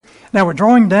Now we're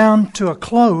drawing down to a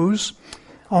close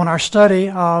on our study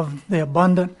of the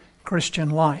abundant Christian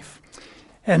life.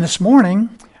 And this morning,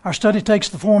 our study takes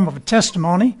the form of a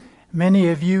testimony. Many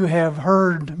of you have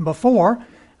heard before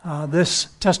this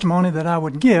testimony that I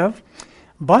would give,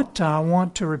 but I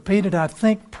want to repeat it. I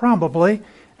think probably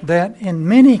that in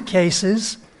many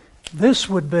cases, this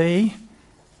would be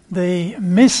the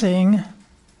missing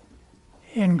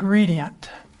ingredient.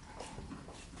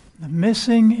 The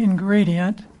missing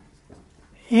ingredient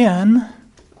in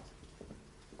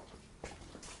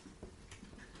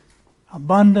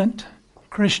abundant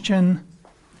Christian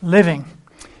living.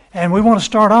 And we want to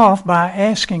start off by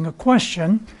asking a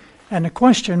question, and the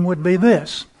question would be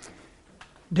this: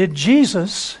 did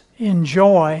Jesus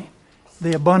enjoy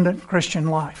the abundant Christian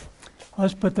life?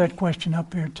 Let's put that question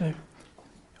up here too.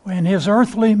 In his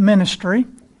earthly ministry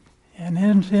and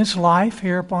in his life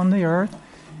here upon the earth,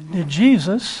 did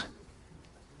Jesus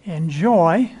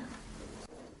enjoy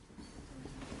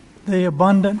the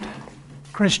abundant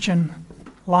Christian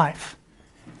life?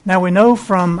 Now we know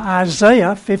from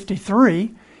Isaiah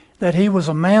 53 that he was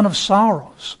a man of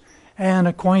sorrows and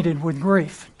acquainted with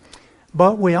grief.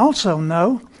 But we also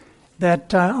know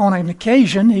that on an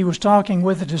occasion he was talking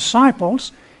with the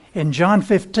disciples in John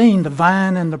 15, the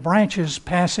vine and the branches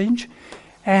passage,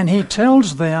 and he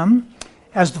tells them,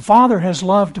 "As the Father has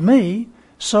loved me,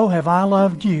 so have I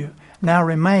loved you. Now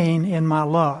remain in my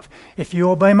love. If you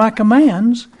obey my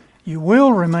commands, you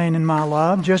will remain in my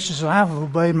love, just as I have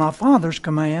obeyed my Father's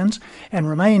commands and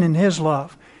remain in his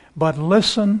love." But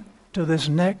listen to this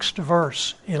next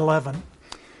verse, 11.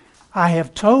 "I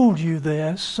have told you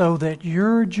this so that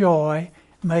your joy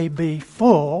may be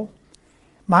full.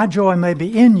 My joy may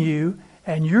be in you,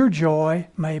 and your joy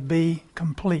may be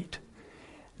complete."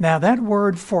 Now that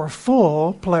word for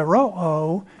full,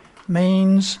 pleroo,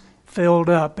 means filled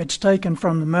up. It's taken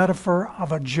from the metaphor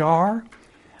of a jar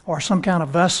or some kind of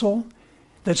vessel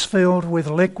that's filled with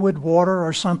liquid, water,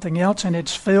 or something else, and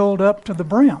it's filled up to the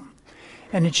brim.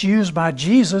 And it's used by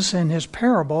Jesus in his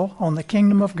parable on the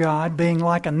kingdom of God being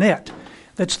like a net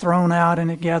that's thrown out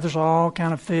and it gathers all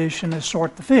kind of fish and they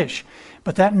sort the fish.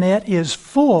 But that net is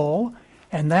full,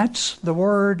 and that's the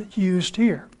word used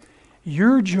here.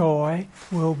 Your joy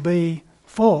will be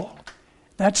full.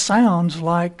 That sounds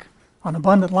like an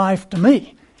abundant life to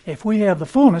me, if we have the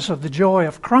fullness of the joy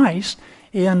of Christ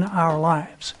in our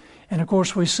lives. And of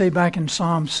course we see back in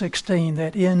Psalm 16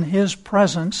 that in his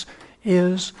presence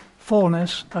is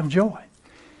fullness of joy.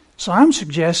 So I'm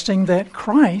suggesting that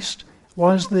Christ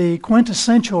was the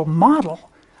quintessential model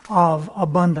of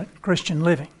abundant Christian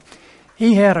living.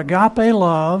 He had agape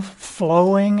love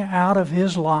flowing out of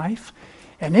his life,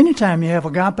 and anytime you have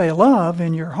agape love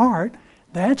in your heart,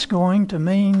 that's going to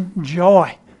mean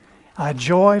joy. A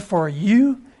joy for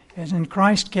you, as in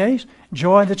Christ's case,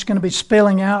 joy that's going to be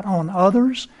spilling out on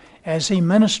others as he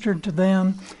ministered to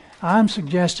them. I'm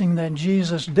suggesting that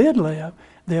Jesus did live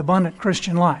the abundant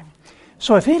Christian life.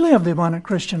 So if he lived the abundant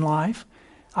Christian life,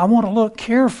 I want to look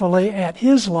carefully at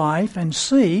his life and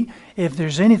see if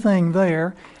there's anything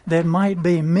there that might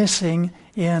be missing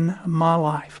in my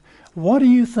life. What do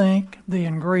you think the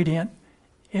ingredient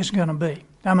is going to be?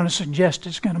 I'm going to suggest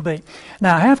it's going to be.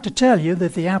 Now, I have to tell you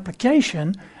that the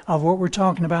application of what we're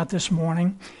talking about this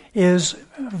morning is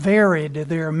varied.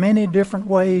 There are many different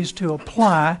ways to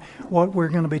apply what we're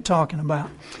going to be talking about.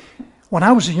 When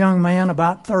I was a young man,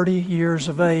 about 30 years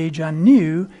of age, I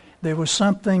knew there was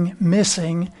something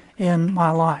missing in my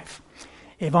life.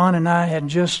 Yvonne and I had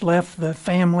just left the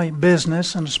family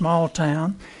business in a small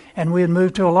town, and we had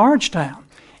moved to a large town.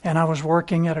 And I was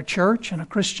working at a church and a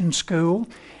Christian school,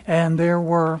 and there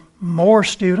were more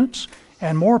students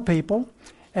and more people,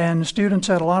 and the students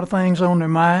had a lot of things on their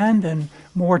mind and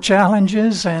more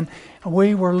challenges, and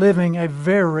we were living a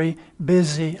very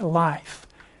busy life.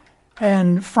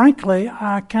 And frankly,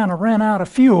 I kind of ran out of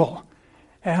fuel,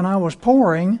 and I was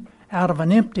pouring out of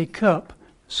an empty cup,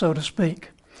 so to speak.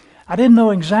 I didn't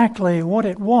know exactly what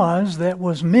it was that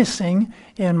was missing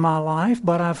in my life,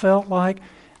 but I felt like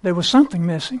there was something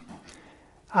missing.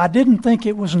 I didn't think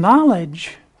it was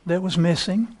knowledge that was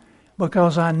missing,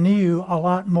 because I knew a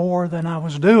lot more than I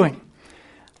was doing.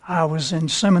 I was in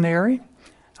seminary.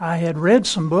 I had read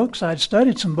some books. I'd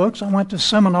studied some books. I went to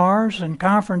seminars and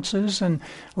conferences and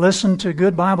listened to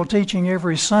good Bible teaching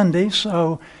every Sunday,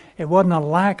 so it wasn't a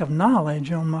lack of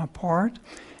knowledge on my part.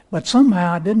 But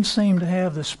somehow I didn't seem to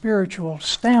have the spiritual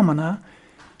stamina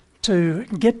to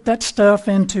get that stuff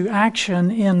into action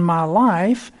in my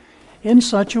life in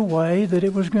such a way that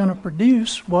it was going to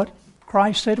produce what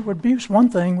Christ said it would produce. One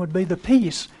thing would be the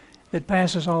peace that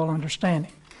passes all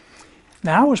understanding.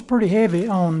 Now, I was pretty heavy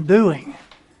on doing.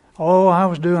 Oh, I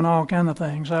was doing all kind of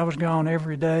things. I was gone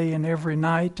every day and every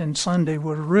night, and Sunday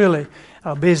was really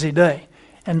a busy day.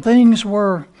 And things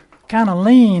were kind of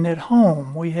lean at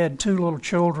home. We had 2 little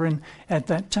children at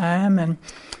that time, and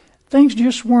things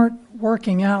just weren't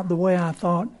working out the way I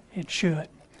thought it should.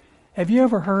 Have you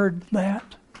ever heard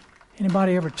that?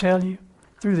 Anybody ever tell you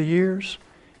through the years?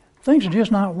 Things are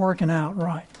just not working out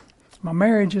right. My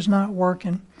marriage is not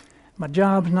working. My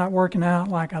job's not working out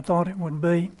like I thought it would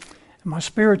be. My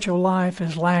spiritual life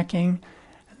is lacking.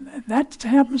 That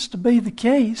happens to be the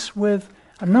case with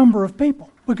a number of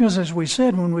people. Because as we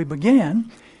said when we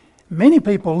began, many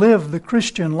people live the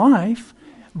Christian life,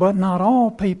 but not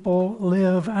all people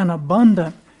live an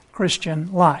abundant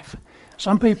Christian life.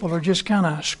 Some people are just kind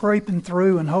of scraping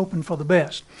through and hoping for the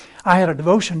best. I had a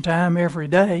devotion time every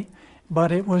day,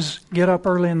 but it was get up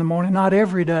early in the morning. Not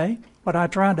every day, but I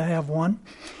tried to have one.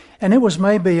 And it was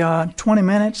maybe 20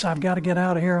 minutes. I've got to get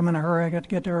out of here. I'm in a hurry. I got to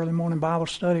get to early morning Bible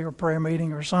study or prayer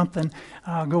meeting or something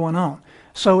going on.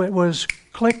 So it was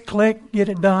click, click, get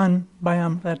it done,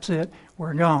 bam, that's it,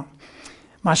 we're gone.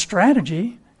 My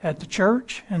strategy at the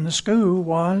church and the school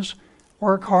was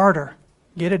work harder,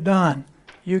 get it done.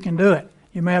 You can do it.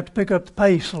 You may have to pick up the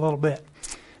pace a little bit.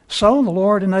 So the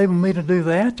Lord enabled me to do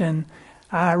that, and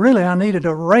I needed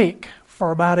a rake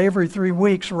for about every 3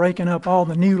 weeks, raking up all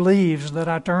the new leaves that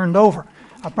I turned over.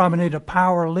 I probably need a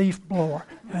power leaf blower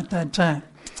at that time.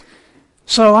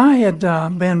 So I had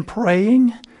been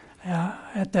praying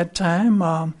at that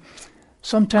time.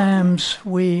 Sometimes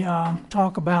we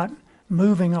talk about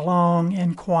moving along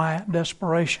in quiet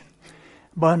desperation.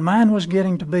 But mine was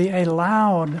getting to be a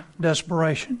loud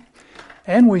desperation.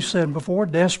 And we said before,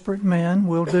 desperate men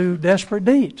will do desperate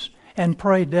deeds and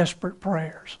pray desperate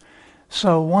prayers.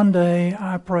 So one day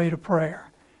I prayed a prayer.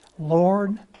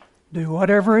 Lord, do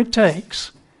whatever it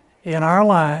takes in our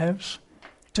lives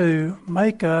to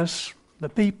make us the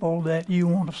people that you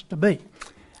want us to be.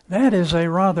 That is a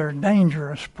rather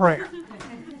dangerous prayer.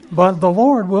 But the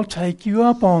Lord will take you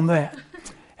up on that.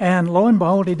 And lo and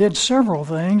behold, he did several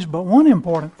things, but one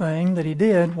important thing that he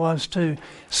did was to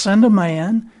send a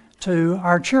man to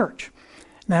our church.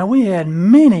 Now, we had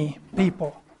many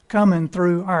people coming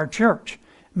through our church,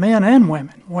 men and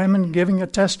women giving a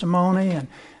testimony, and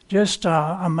just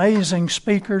amazing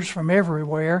speakers from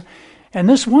everywhere. And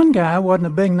this one guy wasn't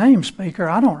a big name speaker.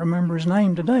 I don't remember his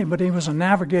name today, but he was a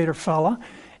Navigator fella,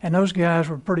 and those guys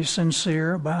were pretty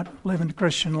sincere about living the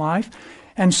Christian life.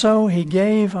 And so he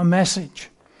gave a message.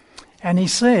 And he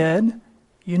said,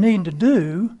 you need to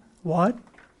do what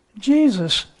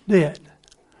Jesus did.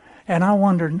 And I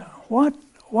wondered,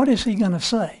 what is he going to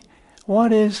say?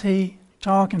 What is he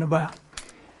talking about?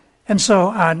 And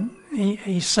so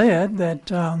he said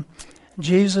that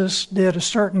Jesus did a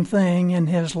certain thing in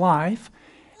his life,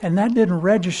 and that didn't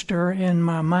register in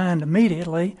my mind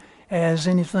immediately as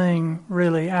anything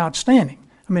really outstanding.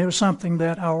 I mean, it was something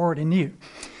that I already knew.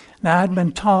 Now, I'd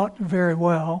been taught very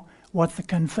well what the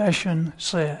confession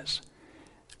says.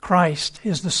 Christ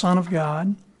is the Son of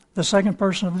God, the second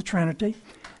person of the Trinity,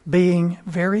 being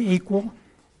very equal,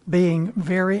 being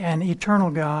very an eternal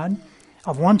God,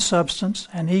 of one substance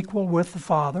and equal with the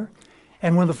Father.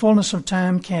 And when the fullness of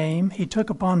time came, he took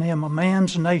upon him a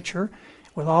man's nature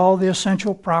with all the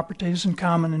essential properties and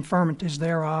common infirmities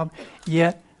thereof,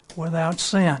 yet without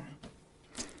sin.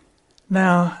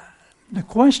 Now, the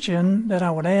question that I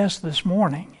would ask this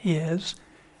morning is,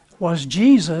 was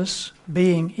Jesus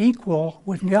being equal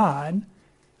with God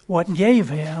what gave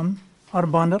him an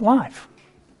abundant life?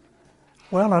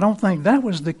 Well, I don't think that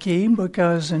was the key,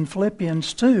 because in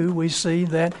Philippians 2 we see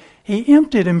that he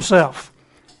emptied himself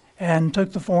and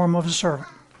took the form of a servant,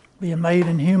 being made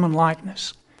in human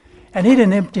likeness. And he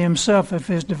didn't empty himself of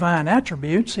his divine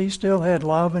attributes. He still had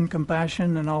love and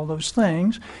compassion and all those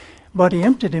things, but he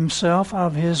emptied himself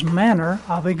of his manner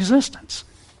of existence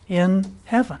in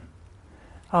heaven,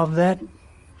 of that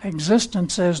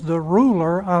existence as the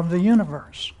ruler of the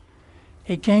universe.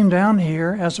 He came down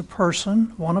here as a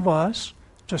person, one of us,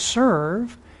 to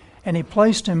serve, and he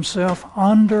placed himself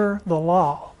under the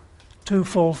law to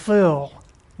fulfill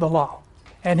the law.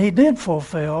 And he did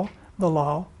fulfill the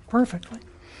law perfectly.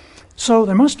 So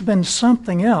there must have been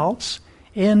something else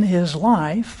in his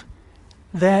life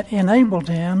that enabled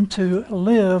him to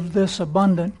live this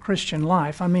abundant Christian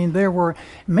life. I mean, there were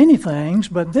many things,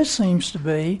 but this seems to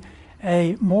be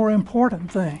a more important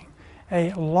thing,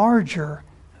 a larger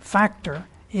factor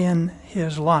in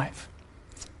his life.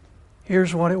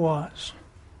 Here's what it was.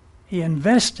 He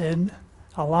invested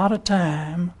a lot of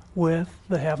time with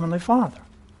the Heavenly Father.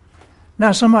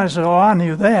 Now, somebody said, oh, I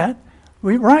knew that.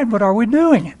 Right, but are we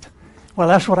doing it? Well,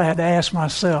 that's what I had to ask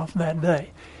myself that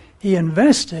day. He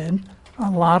invested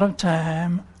a lot of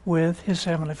time with his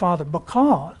Heavenly Father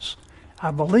because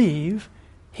I believe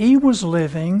he was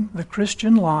living the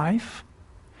Christian life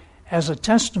as a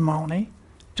testimony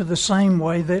to the same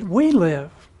way that we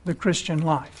live the Christian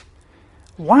life.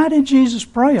 Why did Jesus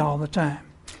pray all the time?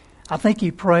 I think he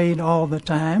prayed all the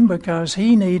time because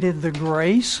he needed the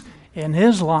grace in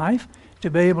his life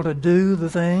to be able to do the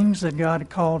things that God had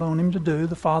called on him to do,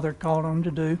 the Father had called on him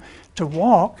to do, to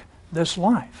walk this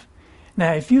life.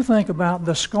 Now, if you think about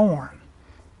the scorn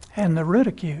and the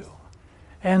ridicule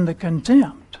and the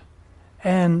contempt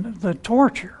and the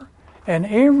torture and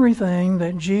everything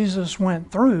that Jesus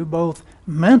went through, both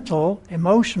mental,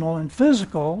 emotional, and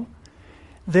physical,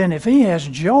 then if he has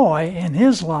joy in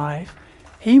his life,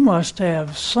 he must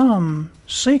have some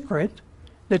secret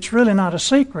that's really not a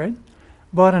secret,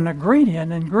 but an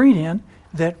ingredient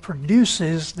that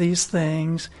produces these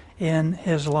things in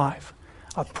his life.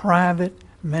 A private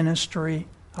ministry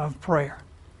of prayer.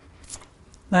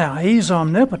 Now, he's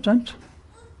omnipotent.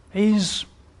 He's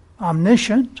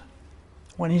omniscient.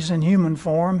 When he's in human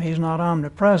form, he's not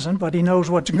omnipresent, but he knows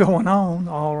what's going on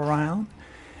all around.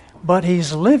 But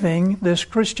he's living this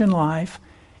Christian life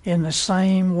in the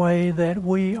same way that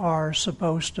we are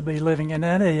supposed to be living, and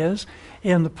that is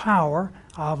in the power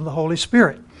of the Holy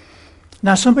Spirit.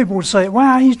 Now, some people would say,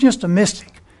 well, he's just a mystic.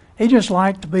 He just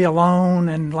liked to be alone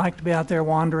and liked to be out there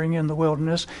wandering in the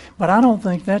wilderness, but I don't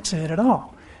think that's it at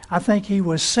all. I think he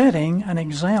was setting an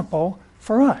example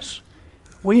for us.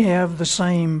 We have the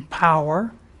same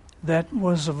power that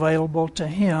was available to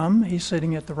him. He's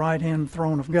sitting at the right-hand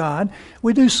throne of God.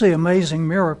 We do see amazing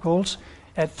miracles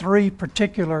at three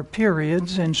particular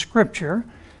periods in Scripture,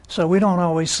 so we don't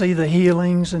always see the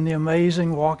healings and the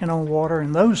amazing walking on water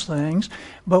and those things,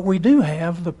 but we do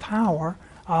have the power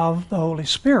of the Holy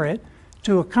Spirit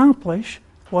to accomplish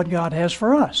what God has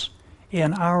for us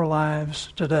in our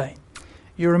lives today.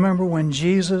 You remember when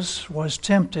Jesus was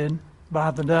tempted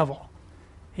by the devil.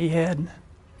 He had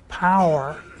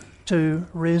power to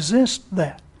resist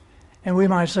that. And we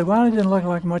might say, well, it didn't look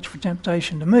like much for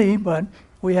temptation to me, but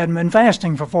we hadn't been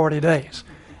fasting for 40 days.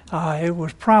 It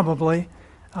was probably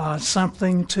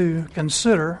something to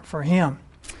consider for him.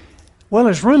 Well,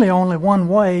 there's really only one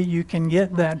way you can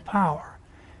get that power.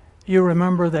 You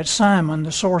remember that Simon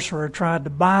the sorcerer tried to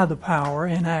buy the power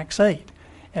in Acts 8,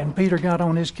 and Peter got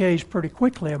on his case pretty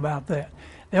quickly about that.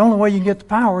 The only way you can get the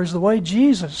power is the way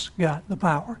Jesus got the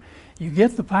power. You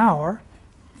get the power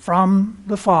from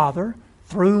the Father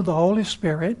through the Holy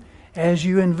Spirit as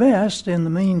you invest in the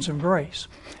means of grace.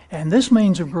 And this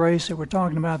means of grace that we're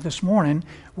talking about this morning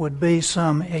would be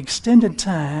some extended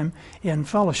time in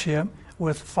fellowship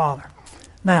with the Father.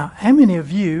 Now, how many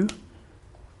of you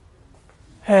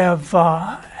have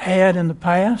had in the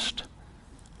past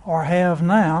or have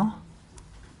now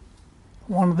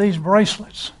one of these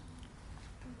bracelets?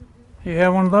 You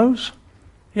have one of those?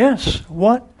 Yes.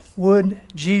 What would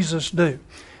Jesus do?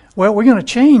 Well, we're going to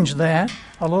change that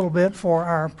a little bit for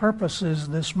our purposes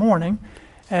this morning,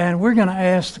 and we're going to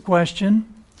ask the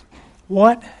question,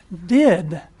 what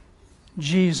did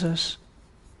Jesus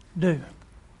do?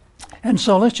 And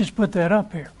so let's just put that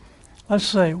up here. Let's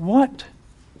say, what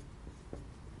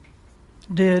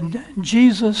did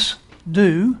Jesus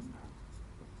do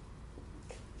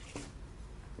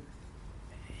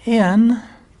in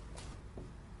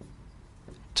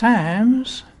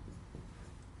times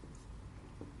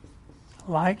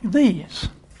like these?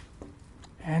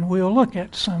 And we'll look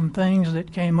at some things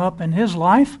that came up in his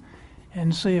life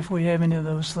and see if we have any of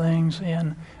those things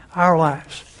in our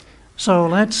lives. So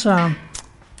let's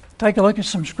take a look at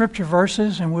some scripture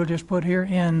verses, and we'll just put here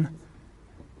in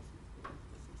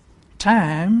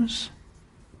times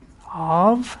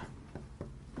of,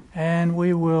 and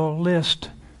we will list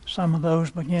some of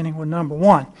those beginning with number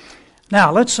 1.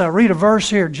 Now, let's read a verse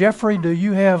here. Jeffrey, do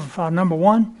you have number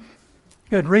 1?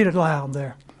 Good, read it loud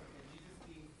there.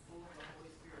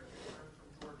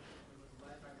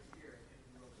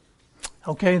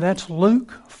 Okay, that's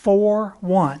Luke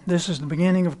 4:1. This is the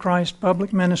beginning of Christ's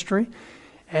public ministry,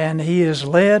 and he is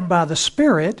led by the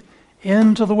Spirit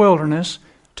into the wilderness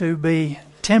to be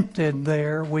tempted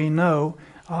there, we know,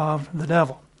 of the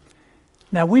devil.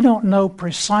 Now, we don't know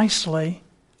precisely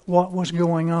what was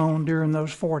going on during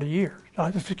those 40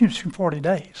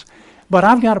 days, but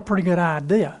I've got a pretty good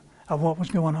idea of what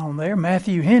was going on there.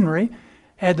 Matthew Henry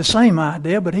had the same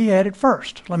idea, but he had it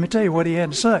first. Let me tell you what he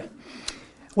had to say.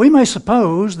 We may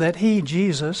suppose that he,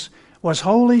 Jesus, was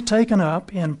wholly taken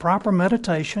up in proper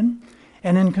meditation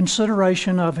and in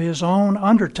consideration of his own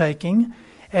undertaking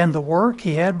and the work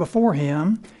he had before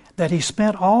him, that he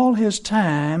spent all his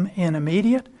time in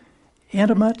immediate,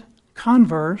 intimate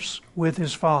converse with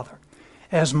his Father,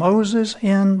 as Moses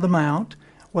in the mount,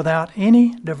 without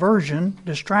any diversion,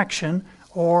 distraction,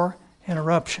 or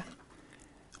interruption.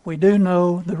 We do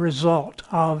know the result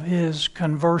of his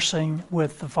conversing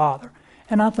with the Father.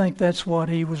 And I think that's what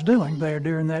he was doing there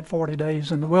during that 40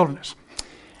 days in the wilderness.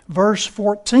 Verse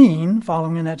 14,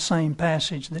 following in that same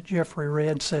passage that Jeffrey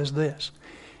read, says this,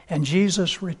 "And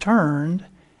Jesus returned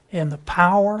in the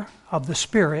power of the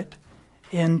Spirit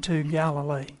into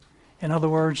Galilee." In other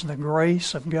words, the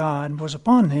grace of God was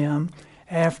upon him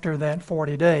after that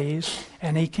 40 days,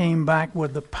 and he came back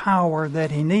with the power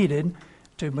that he needed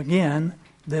to begin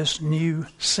this new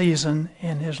season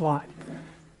in his life.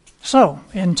 So,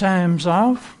 in times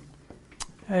of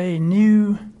a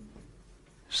new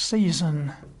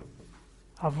season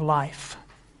of life,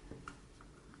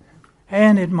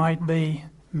 and it might be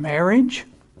marriage,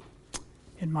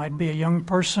 it might be a young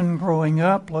person growing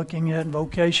up looking at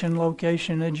vocation,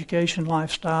 location, education,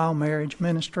 lifestyle, marriage,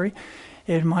 ministry.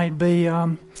 It might be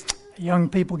young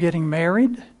people getting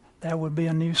married. That would be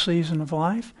a new season of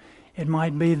life. It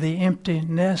might be the empty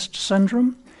nest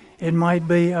syndrome. It might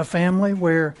be a family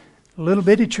where little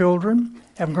bitty children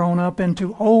have grown up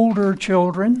into older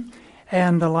children,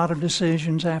 and a lot of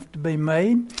decisions have to be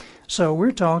made. So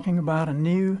we're talking about a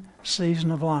new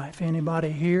season of life.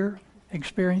 Anybody here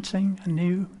experiencing a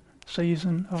new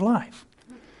season of life?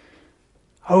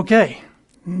 Okay,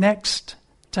 next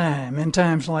time, in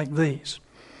times like these,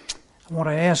 I want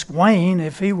to ask Wayne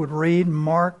if he would read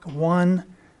Mark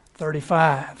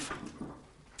 1:35.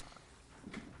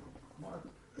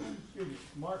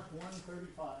 Mark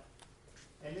 1:35.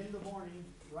 And in the morning,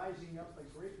 rising up a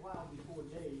great while before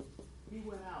day, he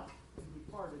went out and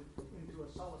departed into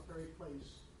a solitary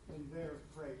place, and there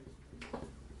prayed.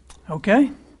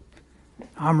 Okay,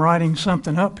 I'm writing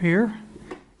something up here,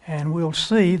 and we'll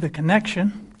see the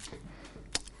connection.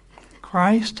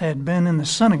 Christ had been in the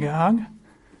synagogue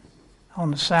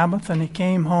on the Sabbath, and he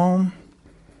came home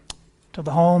to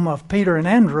the home of Peter and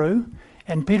Andrew,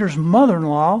 and Peter's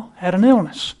mother-in-law had an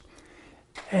illness,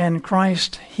 and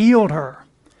Christ healed her.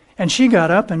 And she got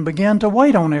up and began to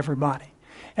wait on everybody.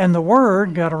 And the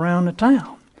word got around the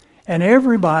town, and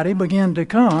everybody began to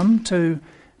come to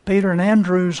Peter and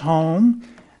Andrew's home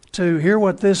to hear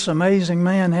what this amazing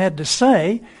man had to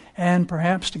say and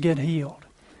perhaps to get healed.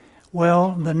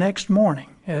 Well, the next morning,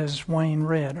 as Wayne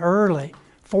read, early,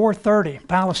 4:30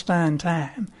 Palestine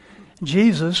time,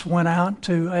 Jesus went out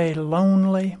to a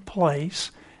lonely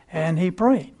place and he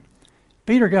prayed.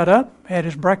 Peter got up, had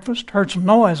his breakfast, heard some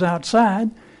noise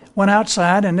outside, went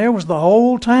outside, and there was the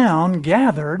whole town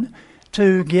gathered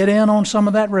to get in on some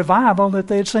of that revival that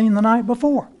they had seen the night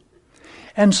before.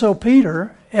 And so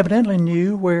Peter evidently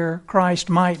knew where Christ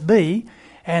might be,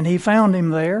 and he found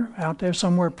him there, out there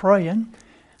somewhere praying.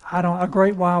 A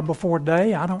great while before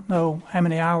day. I don't know how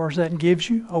many hours that gives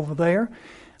you over there.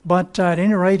 But at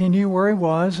any rate, he knew where he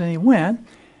was, and he went,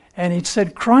 and he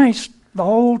said, "Christ, the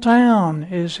whole town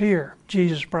is here."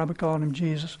 Jesus probably called him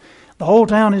Jesus. "The whole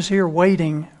town is here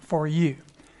waiting for you."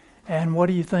 And what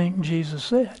do you think Jesus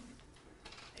said?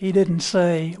 He didn't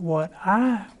say what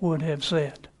I would have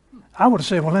said. I would have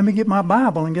said, "Well, let me get my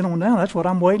Bible and get on down. That's what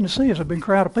I'm waiting to see, is a big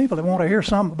crowd of people that want to hear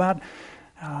something about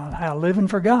how living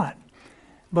for God."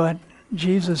 But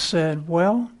Jesus said,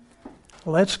 "Well,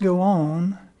 let's go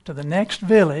on to the next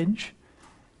village,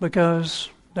 because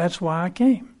that's why I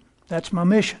came. That's my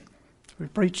mission. We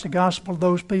preached the gospel to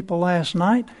those people last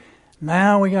night.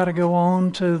 Now we got to go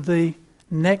on to the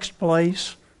next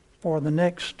place for the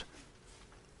next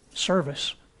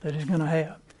service that he's going to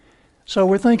have." So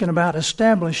we're thinking about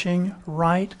establishing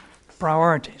right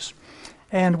priorities.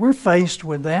 And we're faced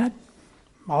with that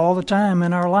all the time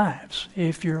in our lives.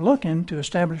 If you're looking to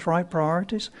establish right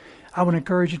priorities, I would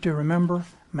encourage you to remember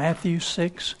Matthew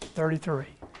 6:33.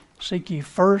 "Seek ye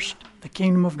first the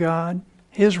kingdom of God,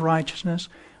 his righteousness.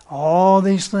 All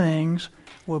these things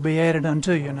will be added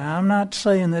unto you." Now, I'm not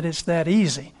saying that it's that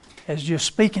easy as just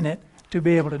speaking it to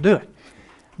be able to do it.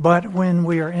 But when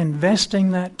we are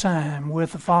investing that time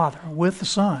with the Father, with the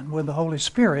Son, with the Holy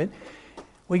Spirit,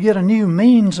 we get a new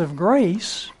means of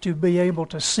grace to be able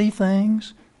to see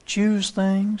things, choose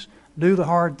things, do the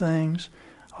hard things,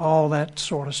 all that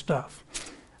sort of stuff.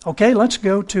 Okay, let's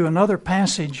go to another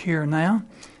passage here now.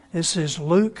 This is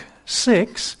Luke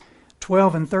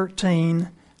 6:12 and 13,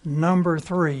 number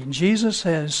 3. Jesus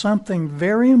has something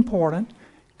very important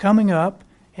coming up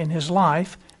in his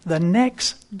life the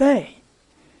next day.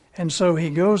 And so he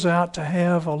goes out to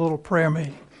have a little prayer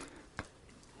meeting.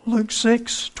 Luke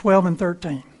 6:12 and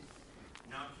 13.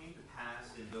 Now it came to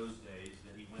pass in those days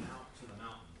that he went out to the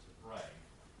mountain to pray,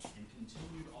 and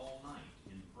continued all night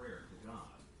in prayer to God.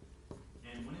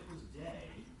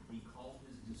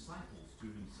 to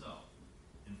himself,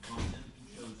 and from them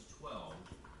he chose 12,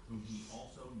 whom he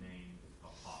also named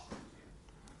apostles.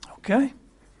 Okay?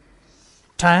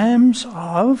 Times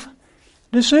of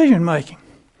decision making.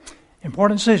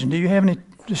 Important decision. Do you have any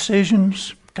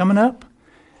decisions coming up?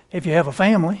 If you have a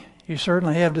family, you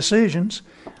certainly have decisions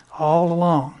all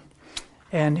along.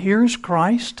 And here's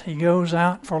Christ. He goes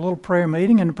out for a little prayer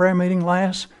meeting, and the prayer meeting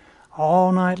lasts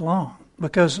all night long.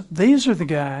 Because these are the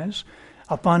guys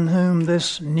upon whom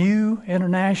this new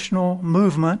international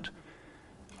movement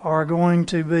are going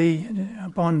to be,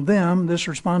 upon them, this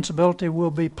responsibility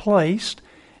will be placed.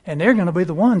 And they're going to be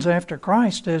the ones after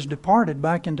Christ has departed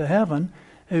back into heaven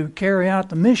who carry out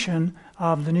the mission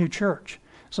of the new church.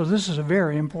 So this is a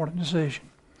very important decision.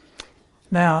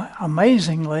 Now,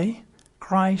 amazingly,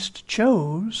 Christ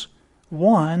chose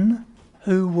one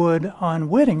who would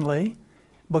unwittingly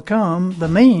become the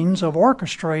means of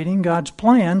orchestrating God's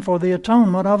plan for the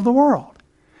atonement of the world.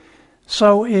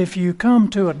 So if you come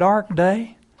to a dark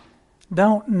day,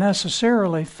 don't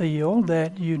necessarily feel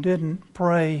that you didn't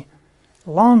pray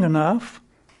long enough.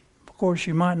 Of course,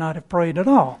 you might not have prayed at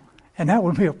all, and that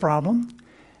would be a problem.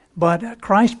 But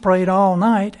Christ prayed all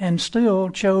night and still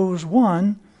chose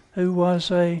one who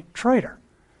was a traitor.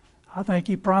 I think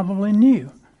he probably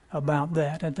knew about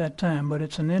that at that time, but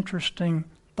it's an interesting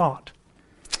thought.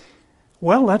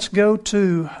 Well, let's go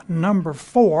to number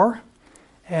 4,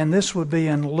 and this would be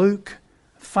in Luke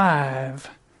 5.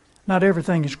 Not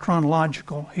everything is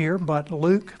chronological here, but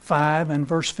Luke 5 and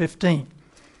verse 15.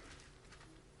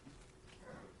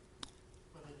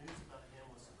 But the news about him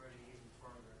was spreading even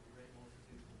further, and great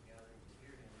multitudes were gathering to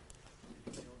hear him and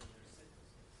to be healed of their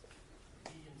sicknesses.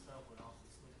 He himself would often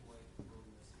slip away to the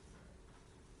wilderness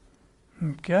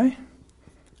and pray. Okay.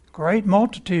 Great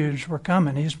multitudes were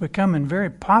coming. He's becoming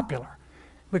very popular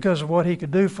because of what he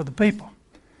could do for the people.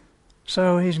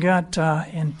 So he's got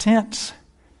intense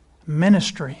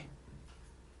ministry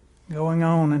going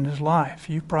on in his life.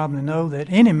 You probably know that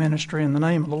any ministry in the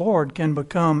name of the Lord can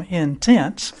become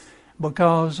intense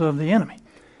because of the enemy.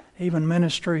 Even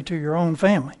ministry to your own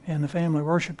family in the family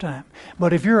worship time.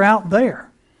 But if you're out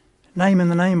there naming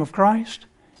the name of Christ,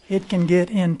 it can get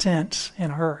intense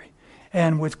in a hurry.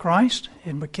 And with Christ,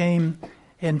 it became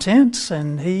intense,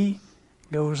 and he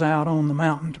goes out on the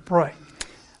mountain to pray.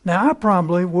 Now, I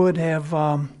probably would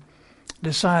have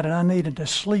decided I needed to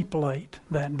sleep late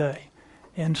that day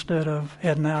instead of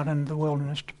heading out into the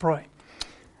wilderness to pray.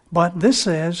 But this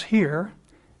says here,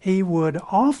 he would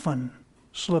often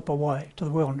slip away to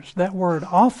the wilderness. That word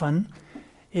often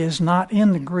is not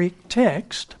in the Greek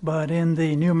text, but in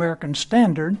the New American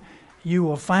Standard, you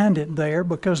will find it there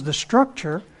because the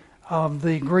structure of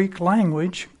the Greek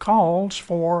language calls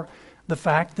for the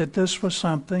fact that this was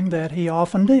something that he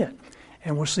often did.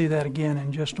 And we'll see that again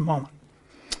in just a moment.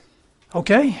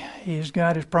 Okay, he's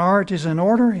got his priorities in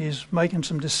order. He's making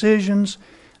some decisions,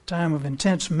 time of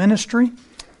intense ministry.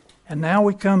 And now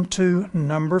we come to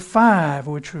number 5,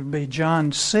 which would be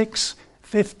John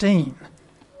 6:15.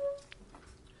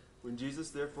 When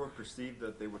Jesus therefore perceived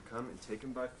that they would come and take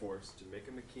him by force to make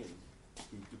him a king,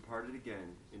 he departed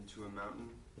again into a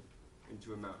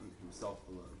mountain himself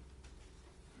alone.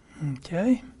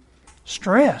 Okay,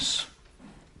 stress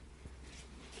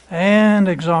and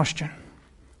exhaustion.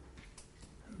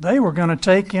 They were going to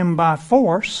take him by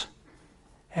force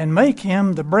and make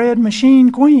him the bread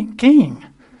machine king.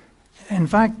 In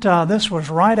fact, this was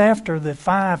right after the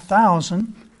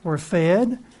 5,000 were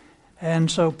fed, and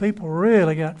so people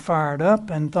really got fired up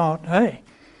and thought, hey,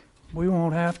 we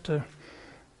won't have to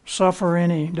suffer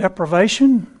any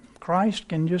deprivation. Christ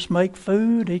can just make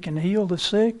food, he can heal the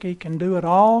sick, he can do it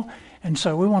all, and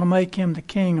so we want to make him the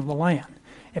king of the land.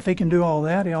 If he can do all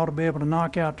that, he ought to be able to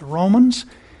knock out the Romans.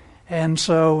 And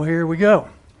so here we go.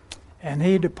 And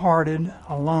he departed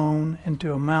alone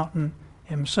into a mountain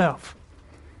himself.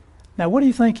 Now, what do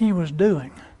you think he was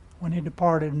doing when he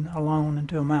departed alone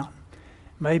into a mountain?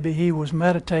 Maybe he was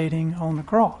meditating on the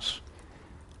cross.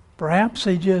 Perhaps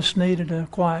he just needed a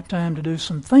quiet time to do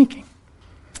some thinking.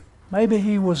 Maybe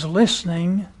he was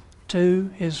listening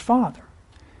to his Father.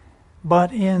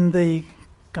 But in the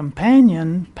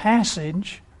companion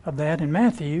passage of that in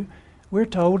Matthew, we're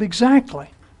told exactly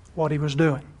what he was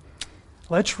doing.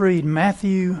 Let's read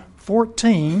Matthew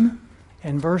 14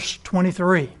 and verse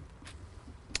 23.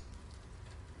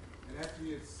 And after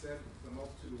he had sent the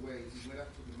multitude away, he went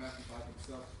up to the mountain by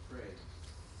himself to pray.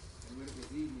 And when it was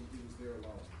evening, he was there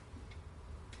alone.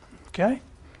 Okay?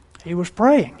 He was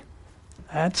praying.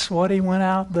 That's what he went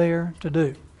out there to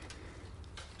do.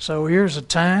 So here's a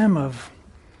time of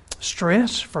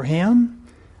stress for him,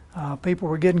 People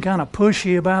were getting kind of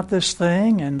pushy about this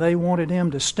thing, and they wanted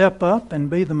him to step up and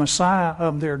be the Messiah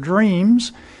of their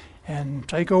dreams and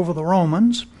take over the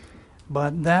Romans,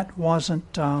 but that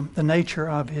wasn't the nature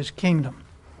of his kingdom.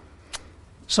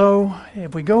 So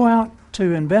if we go out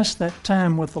to invest that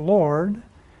time with the Lord,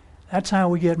 that's how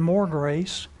we get more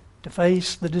grace to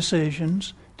face the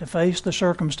decisions, to face the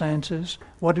circumstances.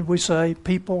 What did we say?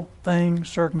 People, things,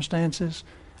 circumstances.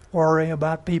 Worry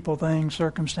about people, things,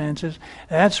 circumstances.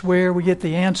 That's where we get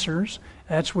the answers.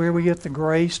 That's where we get the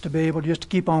grace to be able just to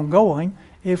keep on going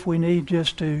if we need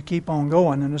just to keep on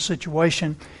going in a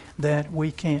situation that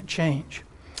we can't change.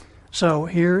 So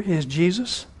here is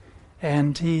Jesus,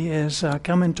 and he is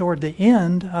coming toward the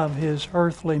end of his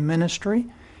earthly ministry.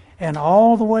 And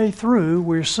all the way through,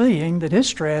 we're seeing that his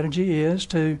strategy is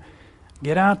to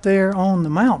get out there on the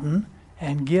mountain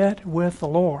and get with the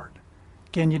Lord.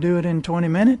 Can you do it in 20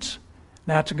 minutes?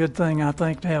 That's a good thing, I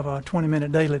think, to have a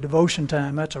 20-minute daily devotion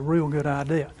time. That's a real good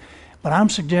idea. But I'm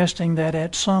suggesting that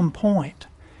at some point,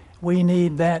 we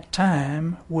need that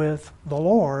time with the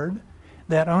Lord,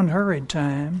 that unhurried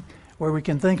time where we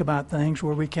can think about things,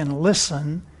 where we can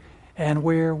listen, and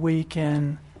where we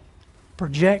can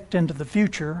project into the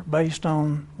future based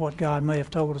on what God may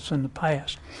have told us in the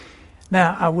past.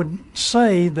 Now, I would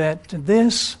say that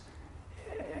this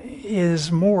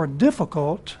is more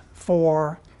difficult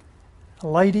for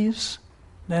ladies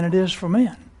than it is for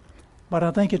men. But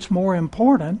I think it's more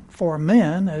important for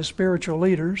men as spiritual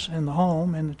leaders in the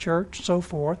home, in the church, so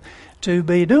forth, to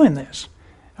be doing this.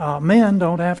 Men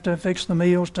don't have to fix the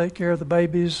meals, take care of the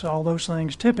babies, all those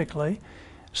things typically.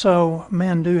 So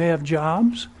men do have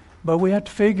jobs, but we have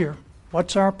to figure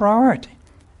what's our priority.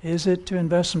 Is it to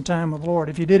invest some time with the Lord?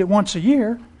 If you did it once a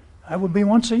year, that would be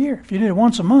once a year. If you did it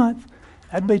once a month,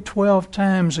 that'd be 12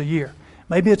 times a year.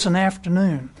 Maybe it's an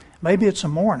afternoon. Maybe it's a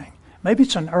morning. Maybe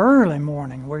it's an early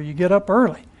morning where you get up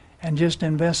early and just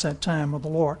invest that time with the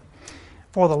Lord.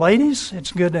 For the ladies,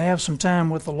 it's good to have some time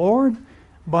with the Lord,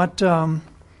 but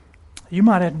you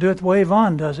might have to do it the way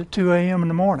Yvonne does it, 2 a.m. in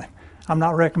the morning. I'm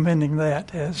not recommending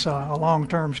that as a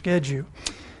long-term schedule.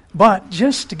 But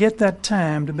just to get that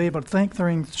time to be able to think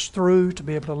things through, to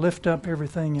be able to lift up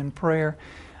everything in prayer,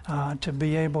 to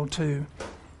be able to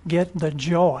get the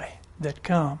joy that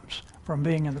comes from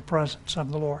being in the presence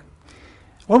of the Lord.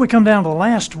 Well, we come down to the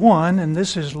last one, and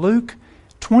this is Luke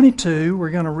 22.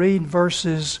 We're going to read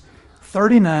verses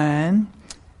 39,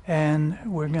 and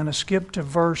we're going to skip to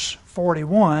verse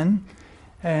 41,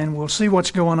 and we'll see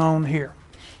what's going on here.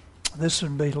 This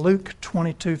would be Luke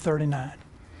 22:39. And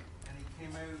he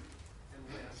came out and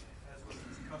went, as was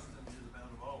his custom, to the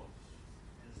Mount of Olives,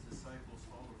 and his disciples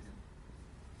followed him.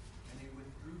 And he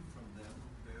withdrew from them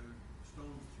about a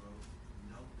stone's throw, and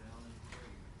knelt down and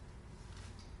prayed.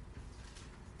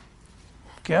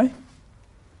 Okay?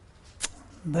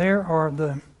 There are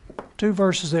the two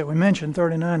verses that we mentioned,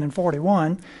 39 and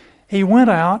 41. He went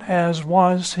out as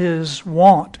was his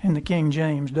wont in the King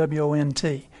James,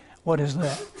 W-O-N-T. What is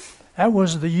that? That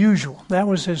was the usual. That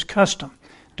was his custom,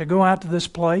 to go out to this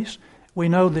place. We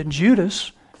know that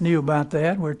Judas knew about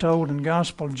that. We're told in the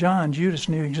Gospel of John, Judas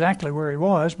knew exactly where he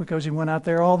was because he went out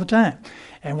there all the time.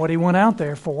 And what he went out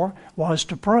there for was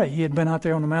to pray. He had been out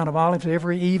there on the Mount of Olives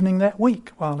every evening that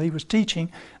week while he was teaching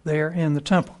there in the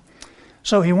temple.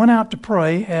 So he went out to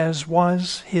pray as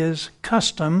was his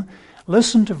custom.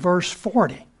 Listen to verse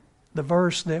 40, the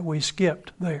verse that we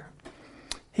skipped there.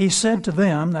 He said to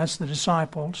them, that's the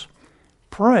disciples,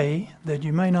 pray that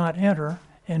you may not enter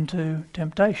into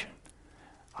temptation.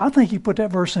 I think he put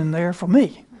that verse in there for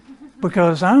me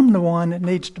because I'm the one that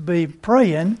needs to be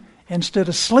praying instead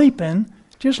of sleeping,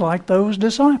 just like those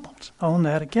disciples on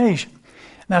that occasion.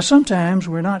 Now, sometimes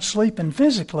we're not sleeping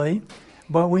physically,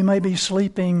 but we may be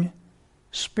sleeping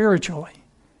spiritually,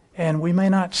 and we may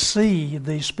not see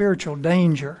the spiritual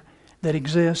danger that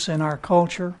exists in our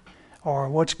culture or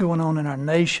what's going on in our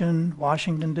nation,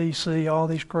 Washington, D.C., all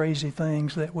these crazy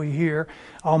things that we hear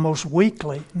almost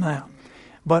weekly now.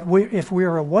 But if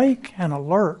we're awake and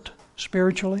alert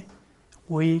spiritually,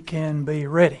 we can be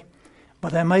ready.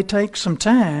 But that may take some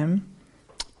time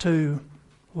to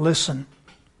listen,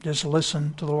 just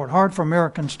listen to the Lord. Hard for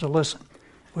Americans to listen.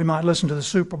 We might listen to the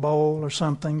Super Bowl or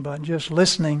something, but just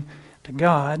listening to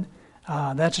God,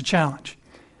 that's a challenge.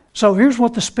 So here's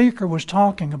what the speaker was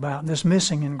talking about, this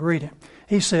missing ingredient.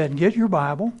 He said, get your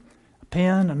Bible, a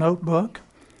pen, a notebook,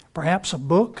 perhaps a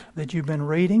book that you've been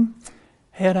reading,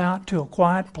 head out to a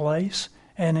quiet place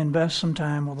and invest some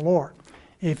time with the Lord.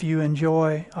 If you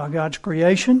enjoy God's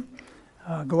creation,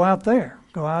 go out there.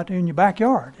 Go out in your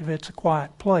backyard if it's a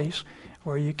quiet place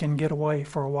where you can get away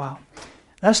for a while.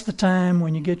 That's the time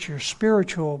when you get your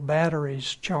spiritual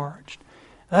batteries charged.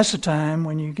 That's the time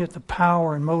when you get the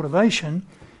power and motivation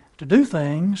to do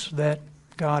things that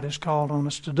God has called on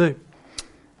us to do.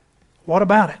 What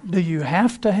about it? Do you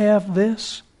have to have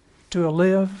this to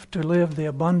live the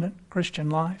abundant Christian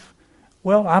life?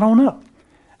 Well, I don't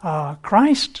know.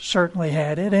 Christ certainly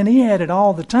had it, and he had it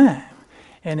all the time.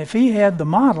 And if he had the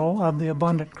model of the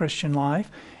abundant Christian life,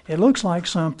 it looks like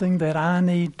something that I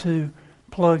need to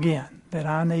plug in, that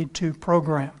I need to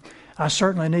program. I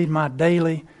certainly need my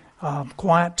daily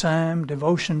quiet time,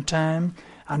 devotion time.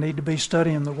 I need to be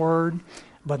studying the Word.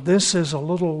 But this is a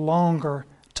little longer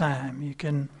time. You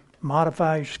can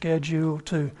modify your schedule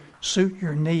to suit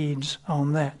your needs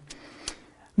on that.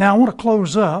 Now I want to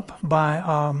close up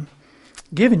by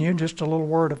giving you just a little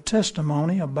word of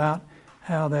testimony about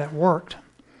how that worked.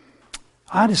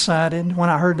 I decided when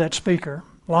I heard that speaker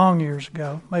long years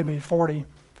ago, maybe 40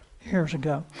 years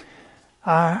ago,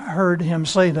 I heard him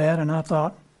say that and I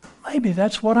thought, maybe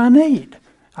that's what I need.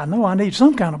 I know I need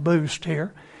some kind of boost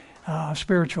here,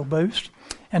 spiritual boost,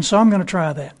 and so I'm going to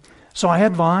try that. So I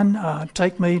had Vaughn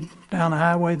take me down the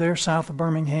highway there south of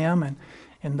Birmingham, and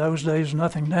in those days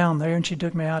nothing down there, and she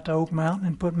took me out to Oak Mountain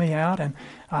and put me out, and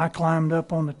I climbed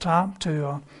up on the top to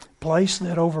a place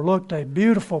that overlooked a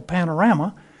beautiful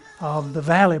panorama of the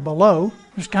valley below.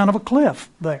 There's kind of a cliff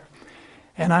there.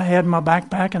 And I had my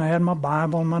backpack and I had my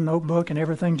Bible and my notebook and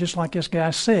everything just like this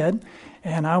guy said.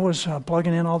 And I was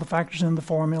plugging in all the factors in the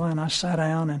formula, and I sat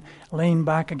down and leaned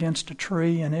back against a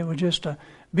tree, and it was just a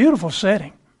beautiful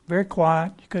setting. Very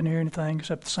quiet. You couldn't hear anything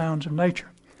except the sounds of nature.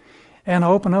 And I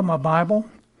opened up my Bible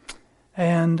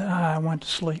and I went to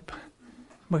sleep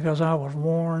because I was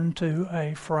worn to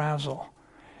a frazzle.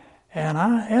 And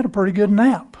I had a pretty good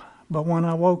nap. But when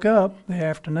I woke up, the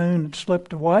afternoon had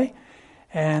slipped away,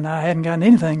 and I hadn't gotten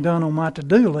anything done on my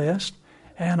to-do list,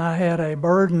 and I had a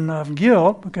burden of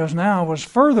guilt because now I was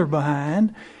further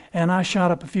behind, and I shot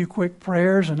up a few quick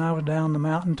prayers, and I was down the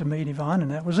mountain to meet Yvonne,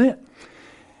 and that was it.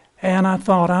 And I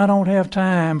thought, I don't have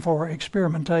time for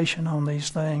experimentation on these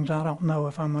things. I don't know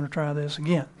if I'm going to try this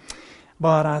again.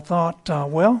 But I thought,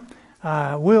 well,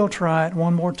 I will try it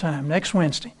one more time next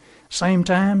Wednesday. Same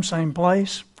time, same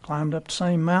place. Climbed up the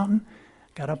same mountain,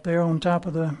 got up there on top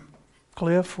of the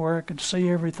cliff where I could see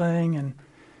everything, and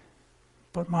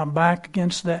put my back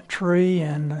against that tree,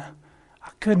 and I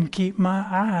couldn't keep my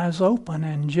eyes open.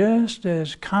 And just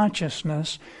as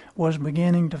consciousness was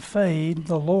beginning to fade,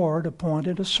 the Lord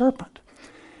appointed a serpent.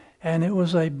 And it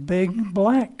was a big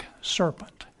black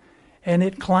serpent. And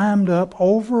it climbed up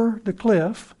over the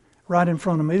cliff right in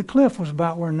front of me. The cliff was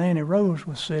about where Nanny Rose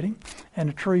was sitting, and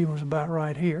the tree was about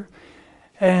right here.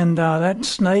 And that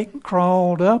snake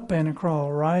crawled up and it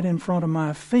crawled right in front of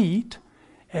my feet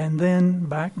and then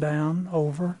back down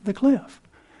over the cliff.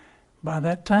 By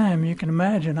that time, you can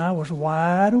imagine I was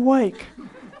wide awake.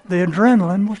 The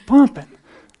adrenaline was pumping.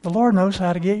 The Lord knows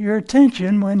how to get your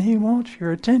attention when he wants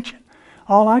your attention.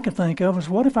 All I could think of was,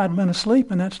 what if I'd been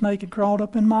asleep and that snake had crawled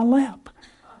up in my lap?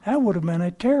 That would have been a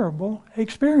terrible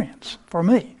experience for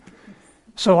me.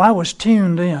 So I was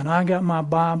tuned in. I got my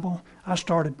Bible. I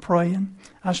started praying.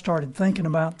 I started thinking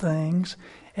about things,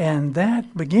 and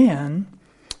that began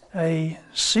a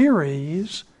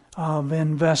series of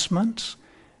investments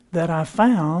that I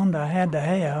found I had to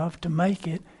have to make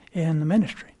it in the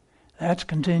ministry. That's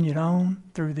continued on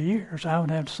through the years. I would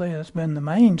have to say that's been the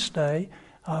mainstay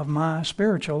of my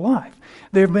spiritual life.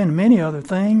 There have been many other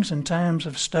things in times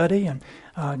of study and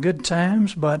good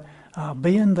times, but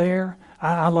being there,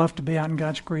 I love to be out in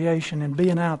God's creation, and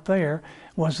being out there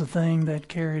was the thing that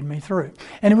carried me through.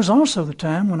 And it was also the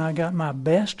time when I got my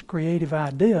best creative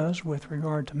ideas with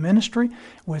regard to ministry,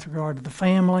 with regard to the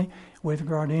family, with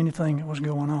regard to anything that was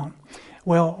going on.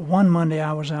 Well, one Monday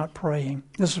I was out praying.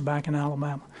 This was back in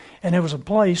Alabama. And there was a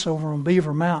place over on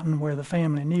Beaver Mountain where the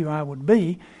family knew I would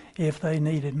be if they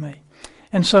needed me.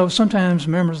 And so sometimes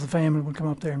members of the family would come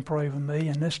up there and pray with me.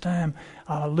 And this time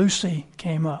Lucy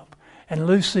came up. And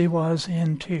Lucy was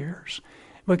in tears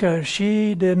because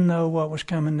she didn't know what was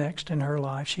coming next in her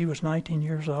life. She was 19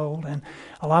 years old, and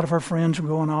a lot of her friends were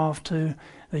going off to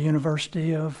the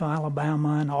University of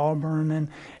Alabama and Auburn, and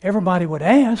everybody would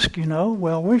ask,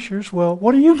 well-wishers, well,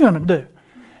 what are you going to do?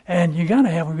 And you got to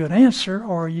have a good answer,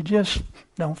 or you just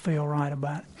don't feel right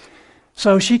about it.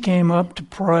 So she came up to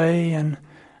pray, and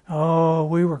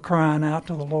we were crying out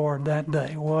to the Lord that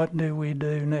day. What do we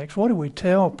do next? What do we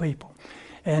tell people?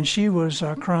 And she was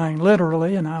crying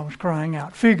literally, and I was crying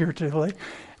out figuratively.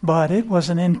 But it was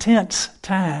an intense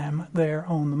time there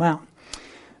on the mountain.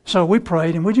 So we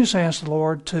prayed, and we just asked the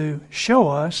Lord to show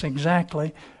us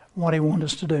exactly what he wanted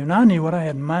us to do. And I knew what I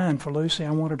had in mind for Lucy. I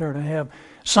wanted her to have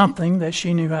something that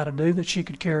she knew how to do that she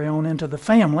could carry on into the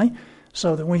family,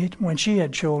 so that when she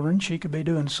had children, she could be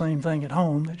doing the same thing at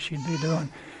home that she'd be doing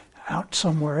out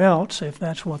somewhere else if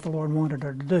that's what the Lord wanted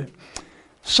her to do.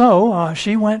 So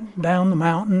she went down the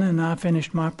mountain, and I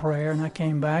finished my prayer, and I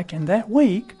came back, and that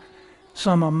week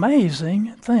some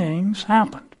amazing things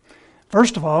happened.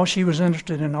 First of all, she was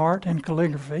interested in art and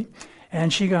calligraphy,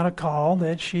 and she got a call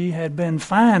that she had been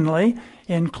finally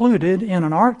included in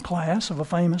an art class of a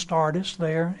famous artist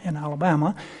there in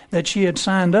Alabama that she had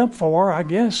signed up for, I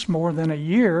guess, more than a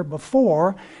year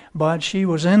before, but she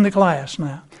was in the class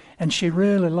now, and she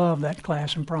really loved that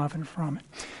class and profited from it.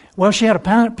 Well, she had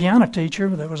a piano teacher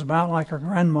that was about like her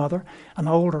grandmother, an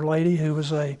older lady who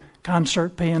was a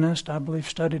concert pianist, I believe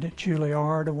studied at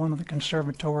Juilliard or one of the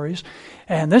conservatories.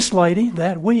 And this lady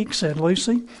that week said,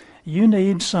 "Lucy, you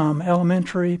need some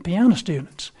elementary piano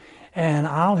students, and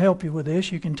I'll help you with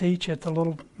this. You can teach at the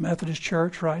little Methodist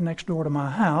church right next door to my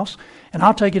house, and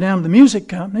I'll take you down to the music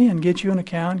company and get you an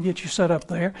account and get you set up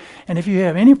there. And if you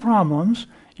have any problems,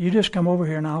 you just come over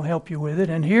here and I'll help you with it.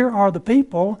 And here are the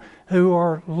people who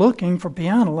are looking for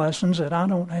piano lessons that I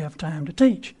don't have time to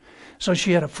teach." So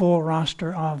she had a full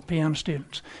roster of piano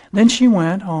students. Then she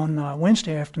went on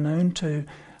Wednesday afternoon to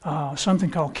something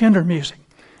called Kinder Music.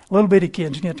 Little bitty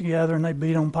kids get together and they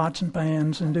beat on pots and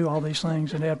pans and do all these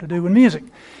things that have to do with music.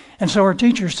 And so her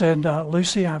teacher said,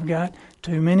 "Lucy, I've got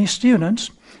too many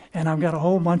students, and I've got a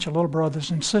whole bunch of little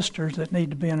brothers and sisters that need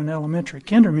to be in an elementary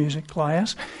Kinder Music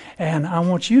class, and I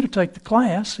want you to take the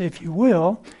class, if you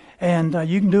will, and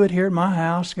you can do it here at my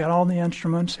house. Got all the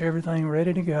instruments, everything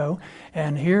ready to go,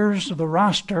 and here's the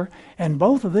roster." And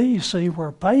both of these, see,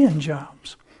 were paying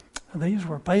jobs. These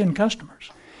were paying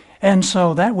customers. And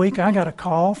so that week I got a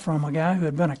call from a guy who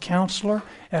had been a counselor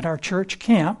at our church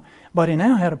camp, but he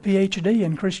now had a PhD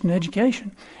in Christian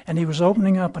education, and he was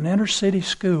opening up an inner-city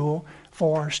school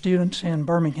for students in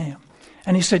Birmingham.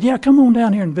 And he said, "Yeah, come on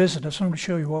down here and visit us. I'm going to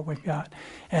show you what we've got."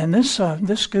 And this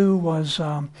school was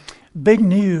big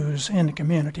news in the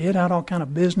community. It had all kind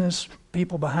of business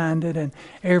people behind it and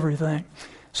everything.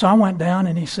 So I went down,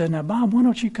 and he said, "Now, Bob, why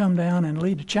don't you come down and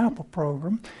lead the chapel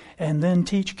program and then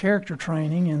teach character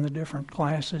training in the different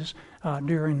classes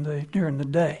during the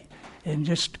day. And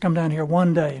just come down here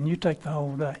one day, and you take the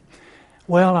whole day."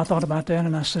 Well, I thought about that,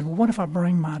 and I said, "Well, what if I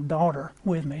bring my daughter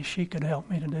with me? She could help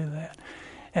me to do that."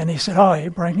 And he said, "Oh, you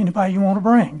bring anybody you want to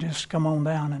bring. Just come on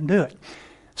down and do it."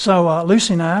 So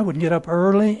Lucy and I would get up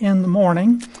early in the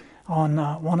morning on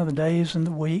one of the days in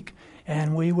the week,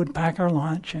 and we would pack our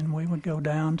lunch, and we would go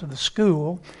down to the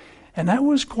school. And that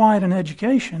was quite an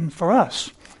education for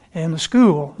us in the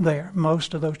school there.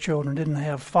 Most of those children didn't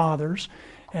have fathers,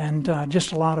 and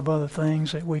just a lot of other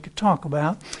things that we could talk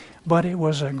about. But it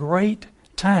was a great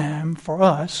time for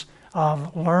us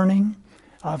of learning,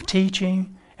 of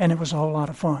teaching, and it was a whole lot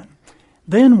of fun.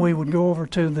 Then we would go over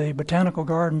to the botanical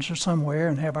gardens or somewhere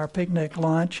and have our picnic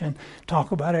lunch and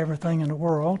talk about everything in the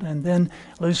world. And then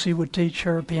Lucy would teach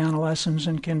her piano lessons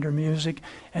and Kinder Music.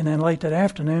 And then late that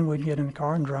afternoon, we'd get in the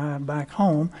car and drive back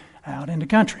home out in the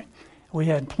country. We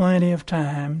had plenty of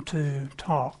time to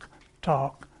talk.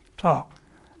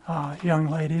 Young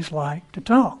ladies like to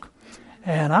talk.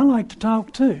 And I like to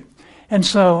talk too. And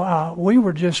so we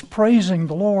were just praising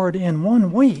the Lord. In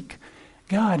 1 week,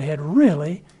 God had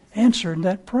really answered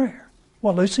that prayer.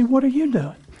 "Well, Lucy, what are you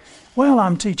doing?" "Well,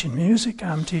 I'm teaching music.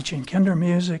 I'm teaching Kinder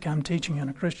Music. I'm teaching in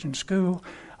a Christian school.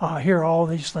 Here are all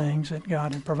these things that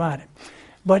God had provided."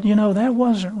 But, that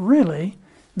wasn't really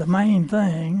the main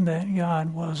thing that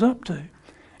God was up to.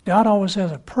 God always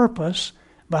has a purpose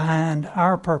behind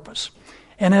our purpose.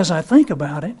 And as I think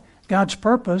about it, God's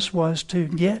purpose was to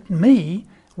get me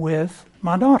with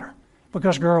my daughter,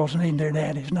 because girls need their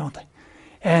daddies, don't they?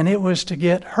 And it was to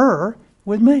get her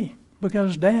with me,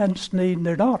 because dads need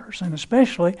their daughters, and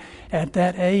especially at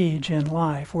that age in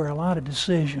life where a lot of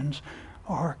decisions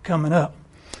are coming up.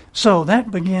 So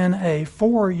that began a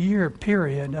 4-year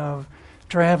period of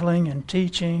traveling and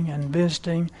teaching and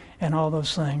visiting and all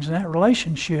those things. And that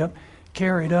relationship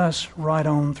carried us right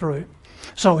on through.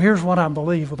 So here's what I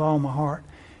believe with all my heart.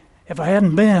 If I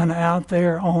hadn't been out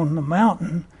there on the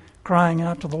mountain crying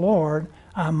out to the Lord,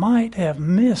 I might have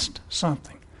missed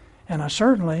something. And I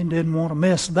certainly didn't want to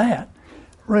miss that.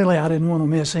 Really, I didn't want to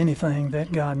miss anything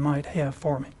that God might have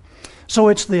for me. So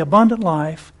it's the abundant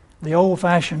life, the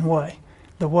old-fashioned way,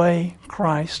 the way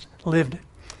Christ lived it.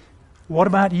 What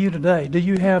about you today? Do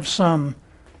you have some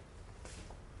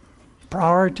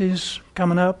priorities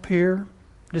coming up here?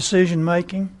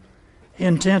 Decision-making?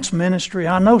 Intense ministry?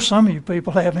 I know some of you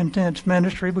people have intense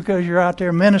ministry because you're out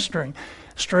there ministering.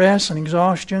 Stress and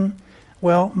exhaustion?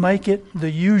 Well, make it the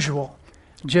usual.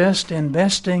 just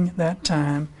investing that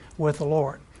time with the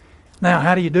Lord. Now,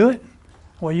 how do you do it?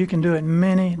 Well, you can do it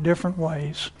many different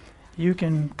ways. You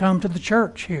can come to the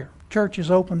church here. Church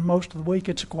is open most of the week.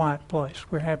 It's a quiet place.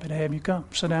 We're happy to have you come.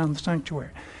 Sit down in the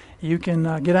sanctuary. You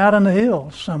can get out on the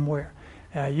hills somewhere.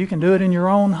 You can do it in your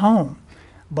own home.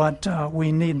 But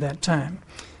we need that time.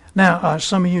 Now,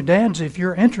 some of you dads, if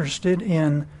you're interested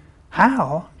in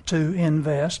how to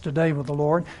invest a day with the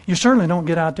Lord, you certainly don't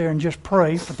get out there and just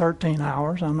pray for 13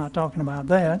 hours. I'm not talking about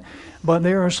that. But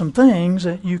there are some things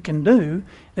that you can do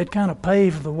that kind of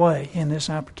pave the way in this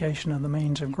application of the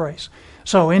means of grace.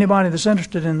 So anybody that's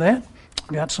interested in that,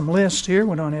 I've got some lists here.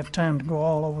 We don't have time to go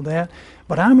all over that.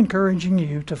 But I'm encouraging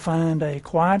you to find a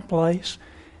quiet place.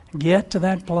 Get to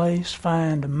that place.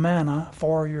 Find manna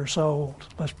for your souls.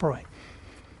 Let's pray.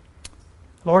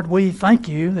 Lord, we thank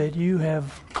you that you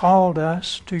have called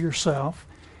us to yourself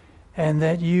and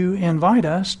that you invite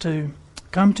us to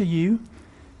come to you,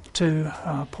 to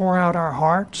pour out our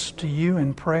hearts to you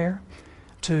in prayer,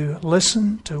 to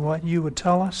listen to what you would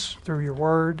tell us through your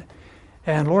word.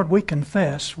 And Lord, we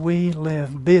confess we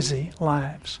live busy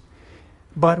lives.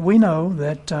 But we know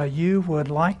that you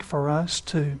would like for us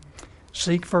to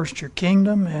seek first your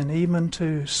kingdom and even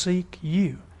to seek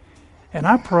you. And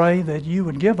I pray that you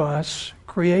would give us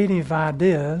creative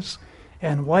ideas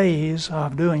and ways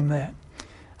of doing that.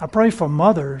 I pray for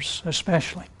mothers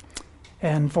especially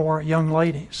and for young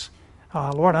ladies.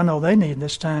 Lord, I know they need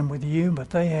this time with you,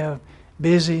 but they have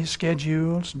busy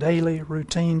schedules, daily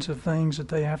routines of things that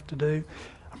they have to do.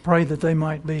 I pray that they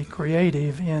might be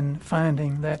creative in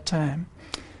finding that time.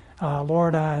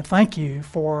 Lord, I thank you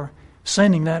for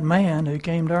sending that man who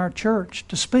came to our church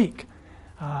to speak.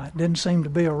 It didn't seem to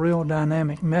be a real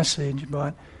dynamic message,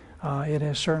 but it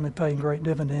has certainly paid great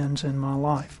dividends in my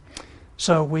life.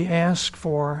 So we ask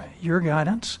for your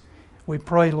guidance. We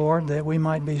pray, Lord, that we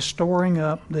might be storing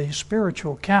up the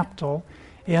spiritual capital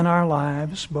in our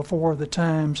lives before the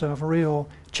times of real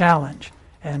challenge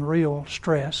and real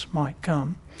stress might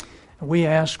come. We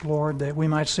ask, Lord, that we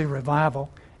might see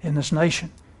revival in this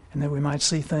nation and that we might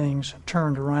see things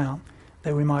turned around,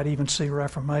 that we might even see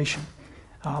reformation.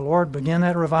 Lord, begin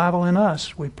that revival in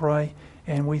us, we pray,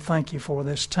 and we thank you for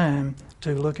this time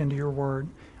to look into your word.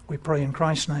 We pray in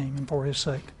Christ's name and for his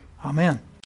sake. Amen.